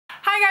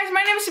Hi guys,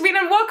 my name is Sabine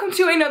and welcome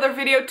to another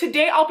video.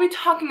 Today I'll be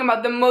talking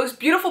about the most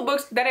beautiful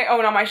books that I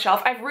own on my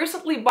shelf. I've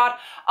recently bought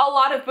a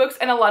lot of books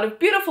and a lot of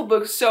beautiful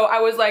books, so I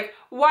was like,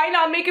 why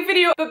not make a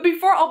video? But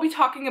before I'll be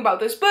talking about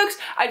those books,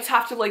 I just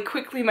have to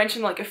quickly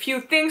mention a few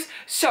things.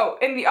 So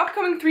in the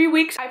upcoming 3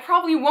 weeks, I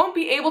probably won't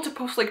be able to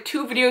post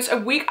 2 videos a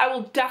week. I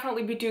will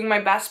definitely be doing my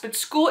best, but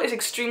school is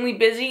extremely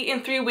busy.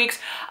 In 3 weeks,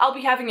 I'll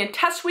be having a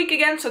test week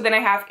again, so then I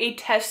have 8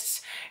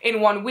 tests in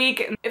 1 week.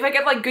 And if I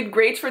get good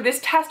grades for this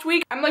test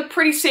week, I'm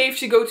pretty safe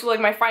to go to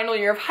my final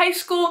year of high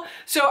school.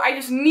 So I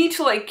just need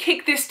to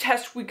kick this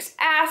test week's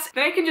ass.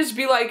 Then I can just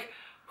be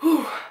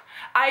whew,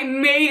 I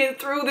made it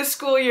through the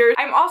school year.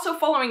 I'm also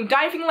following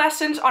diving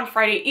lessons on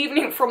Friday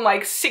evening from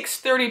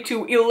 6:30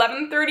 to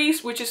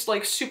 11:30, which is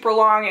super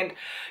long and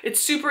it's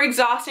super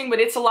exhausting,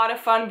 but it's a lot of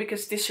fun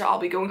because this year I'll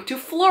be going to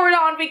Florida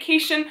on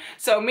vacation.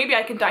 So maybe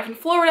I can dive in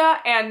Florida,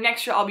 and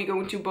next year I'll be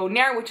going to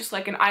Bonaire, which is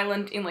an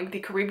island in the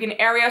Caribbean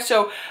area.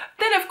 So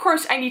then of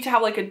course I need to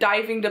have a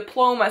diving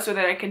diploma so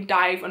that I can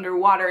dive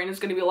underwater, and it's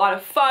gonna be a lot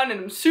of fun and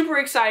I'm super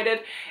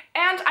excited.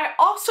 And I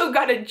also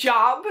got a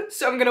job,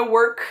 so I'm gonna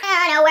work.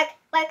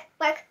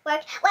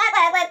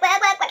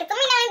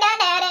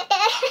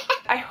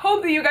 I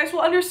hope that you guys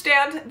will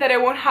understand that I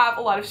won't have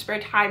a lot of spare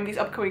time these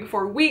upcoming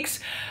 4 weeks,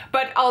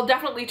 but I'll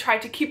definitely try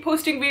to keep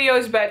posting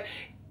videos. But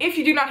if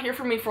you do not hear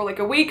from me for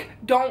a week,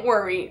 don't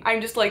worry. I'm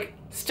just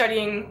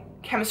studying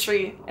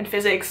chemistry and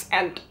physics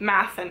and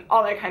math and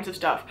all that kinds of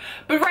stuff.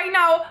 But right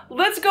now,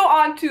 let's go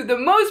on to the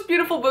most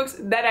beautiful books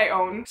that I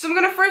own. So I'm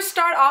gonna first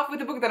start off with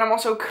the book that I'm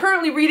also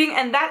currently reading,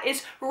 and that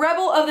is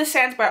Rebel of the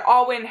Sands by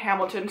Alwyn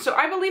Hamilton. So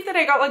I believe that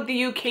I got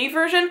the UK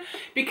version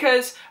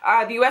because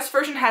the US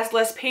version has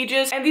less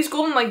pages, and these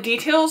golden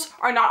details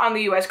are not on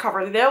the US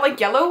cover. They're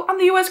yellow on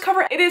the US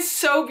cover. It is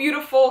so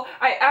beautiful.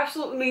 I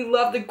absolutely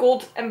love the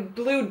gold and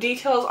blue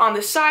details on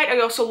the side. I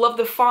also love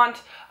the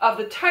font of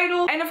the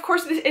title, and of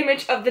course this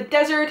image of the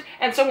desert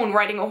and someone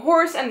riding a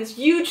horse and this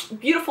huge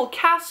beautiful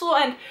castle,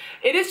 and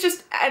it is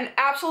just an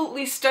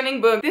absolutely stunning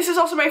book. This is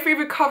also my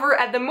favorite cover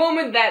at the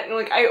moment that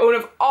I own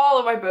of all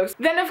of my books.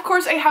 Then of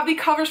course I have the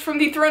covers from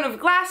the Throne of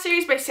Glass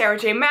series by Sarah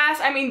J Maas.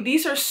 I mean,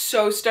 these are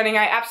so stunning.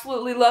 I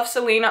absolutely love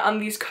Selena on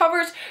these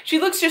covers. She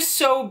looks just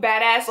so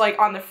badass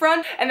on the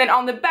front, and then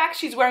on the back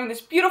she's wearing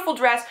this beautiful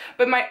dress.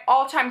 But my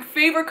all-time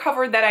favorite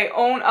cover that I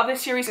own of the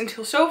series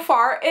until so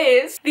far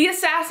is The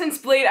Assassin's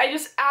Blade. I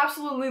just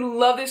absolutely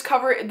love this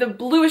cover. The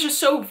blue is just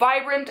so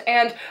vibrant,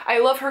 and I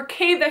love her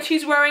cape that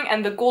she's wearing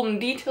and the golden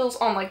details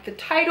on the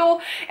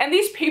title. And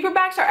these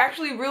paperbacks are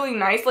actually really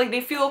nice. They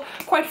feel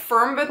quite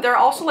firm, but they're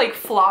also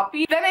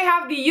floppy. Then I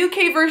have the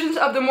UK versions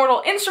of the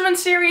Mortal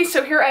Instruments series.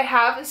 So here I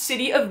have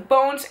City of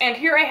Bones and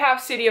here I have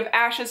City of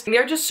Ashes. And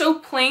they're just so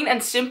plain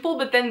and simple,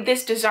 but then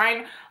this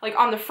design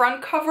on the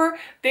front cover,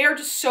 they are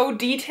just so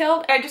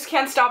detailed. I just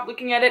can't stop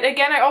looking at it.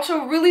 Again, I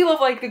also really love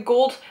the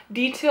gold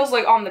details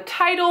on the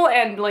title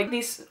and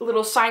these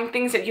little sign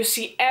things that you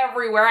see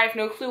everywhere. I have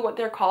no clue what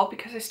they're called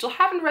because I still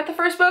haven't read the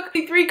first book.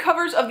 The 3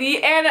 covers of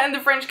the Anna and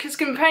the French Kiss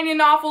companion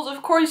novels.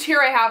 Of course,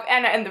 here I have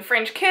Anna and the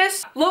French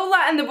Kiss,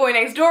 Lola and the Boy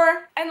Next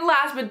Door, and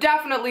last but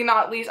definitely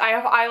not least, I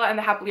have Isla and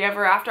the Happily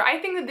Ever After. I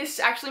think that this is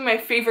actually my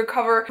favorite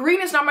cover.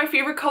 Green is not my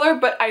favorite color,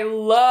 but I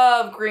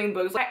love green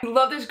books. I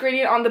love this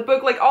gradient on the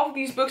book. All of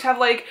these books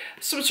have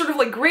some sort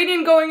of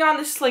gradient going on.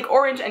 This is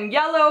orange and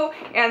yellow,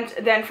 and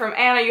then from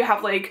Anna you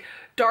have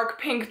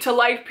dark pink to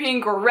light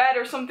pink or red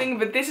or something,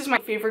 but this is my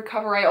favorite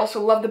cover. I also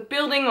love the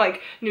building,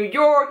 New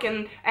York,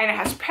 and Anna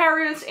has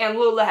Paris, and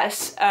Lola has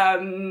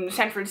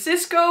San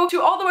Francisco.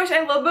 To All the Boys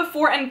I Loved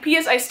Before and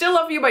P.S. I Still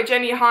Love You by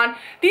Jenny Han.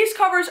 These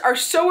covers are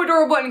so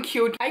adorable and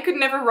cute. I could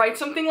never write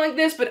something like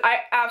this, but I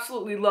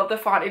absolutely love the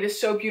font. It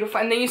is so beautiful.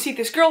 And then you see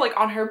this girl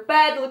on her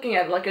bed looking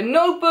at a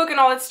notebook and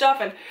all that stuff,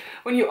 and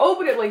when you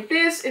open it like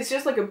this, it's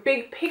just a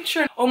big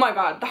picture. Oh my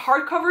god, the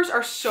hardcovers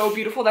are so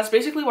beautiful. That's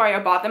basically why I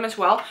bought them as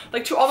well.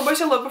 To All the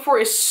Boys I Loved Before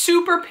is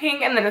super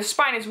pink, and then the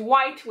spine is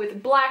white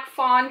with black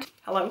font.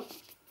 Hello?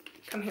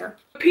 Come here.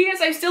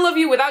 P.S. I Still Love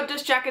You Without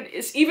Dust Jacket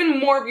is even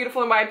more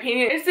beautiful in my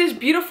opinion. It's this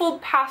beautiful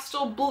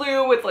pastel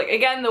blue with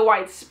again the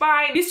white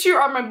spine. These 2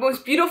 are my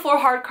most beautiful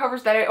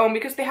hardcovers that I own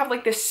because they have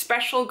this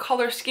special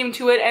color scheme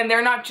to it, and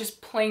they're not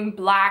just plain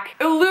black.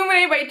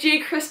 Illuminate by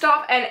J.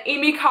 Kristoff and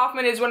Amy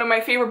Kaufman is one of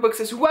my favorite books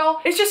as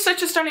well. It's just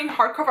such a stunning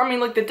hardcover. I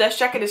mean, the dust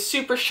jacket is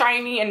super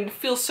shiny and it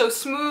feels so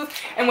smooth,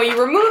 and when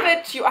you remove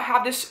it, you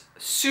have this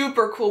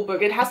super cool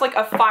book. It has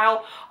a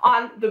file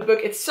on the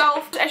book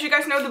itself. As you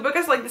guys know, the book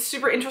has this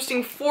super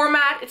interesting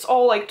format. It's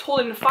all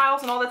told in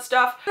files and all that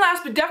stuff. And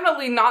last but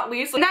definitely not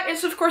least, and that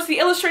is of course the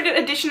illustrated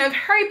edition of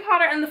Harry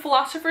Potter and the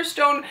Philosopher's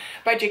Stone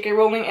by J.K.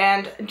 Rowling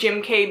and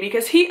Jim Kay,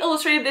 because he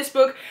illustrated this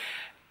book.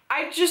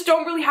 I just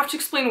don't really have to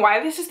explain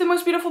why this is the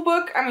most beautiful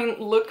book. I mean,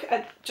 look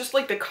at just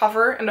like the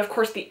cover and of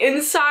course the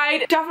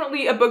inside.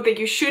 Definitely a book that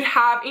you should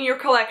have in your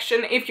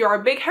collection if you're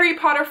a big Harry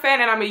Potter fan,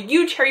 and I'm a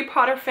huge Harry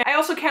Potter fan. I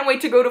also can't wait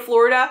to go to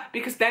Florida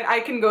because then I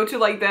can go to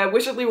like the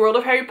Wizardly World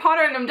of Harry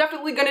Potter, and I'm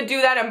definitely gonna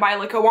do that and buy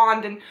like a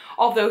wand and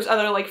all those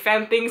other like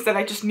fan things that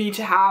I just need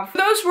to have.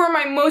 Those were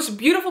my most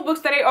beautiful books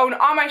that I own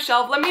on my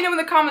shelf. Let me know in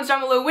the comments down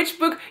below which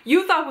book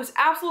you thought was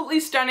absolutely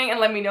stunning, and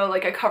let me know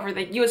like a cover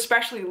that you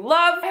especially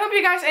love. I hope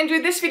you guys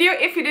enjoyed this video.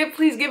 If you did,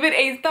 please give it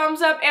a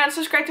thumbs up and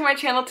subscribe to my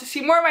channel to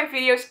see more of my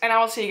videos, and I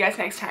will see you guys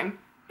next time.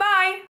 Bye!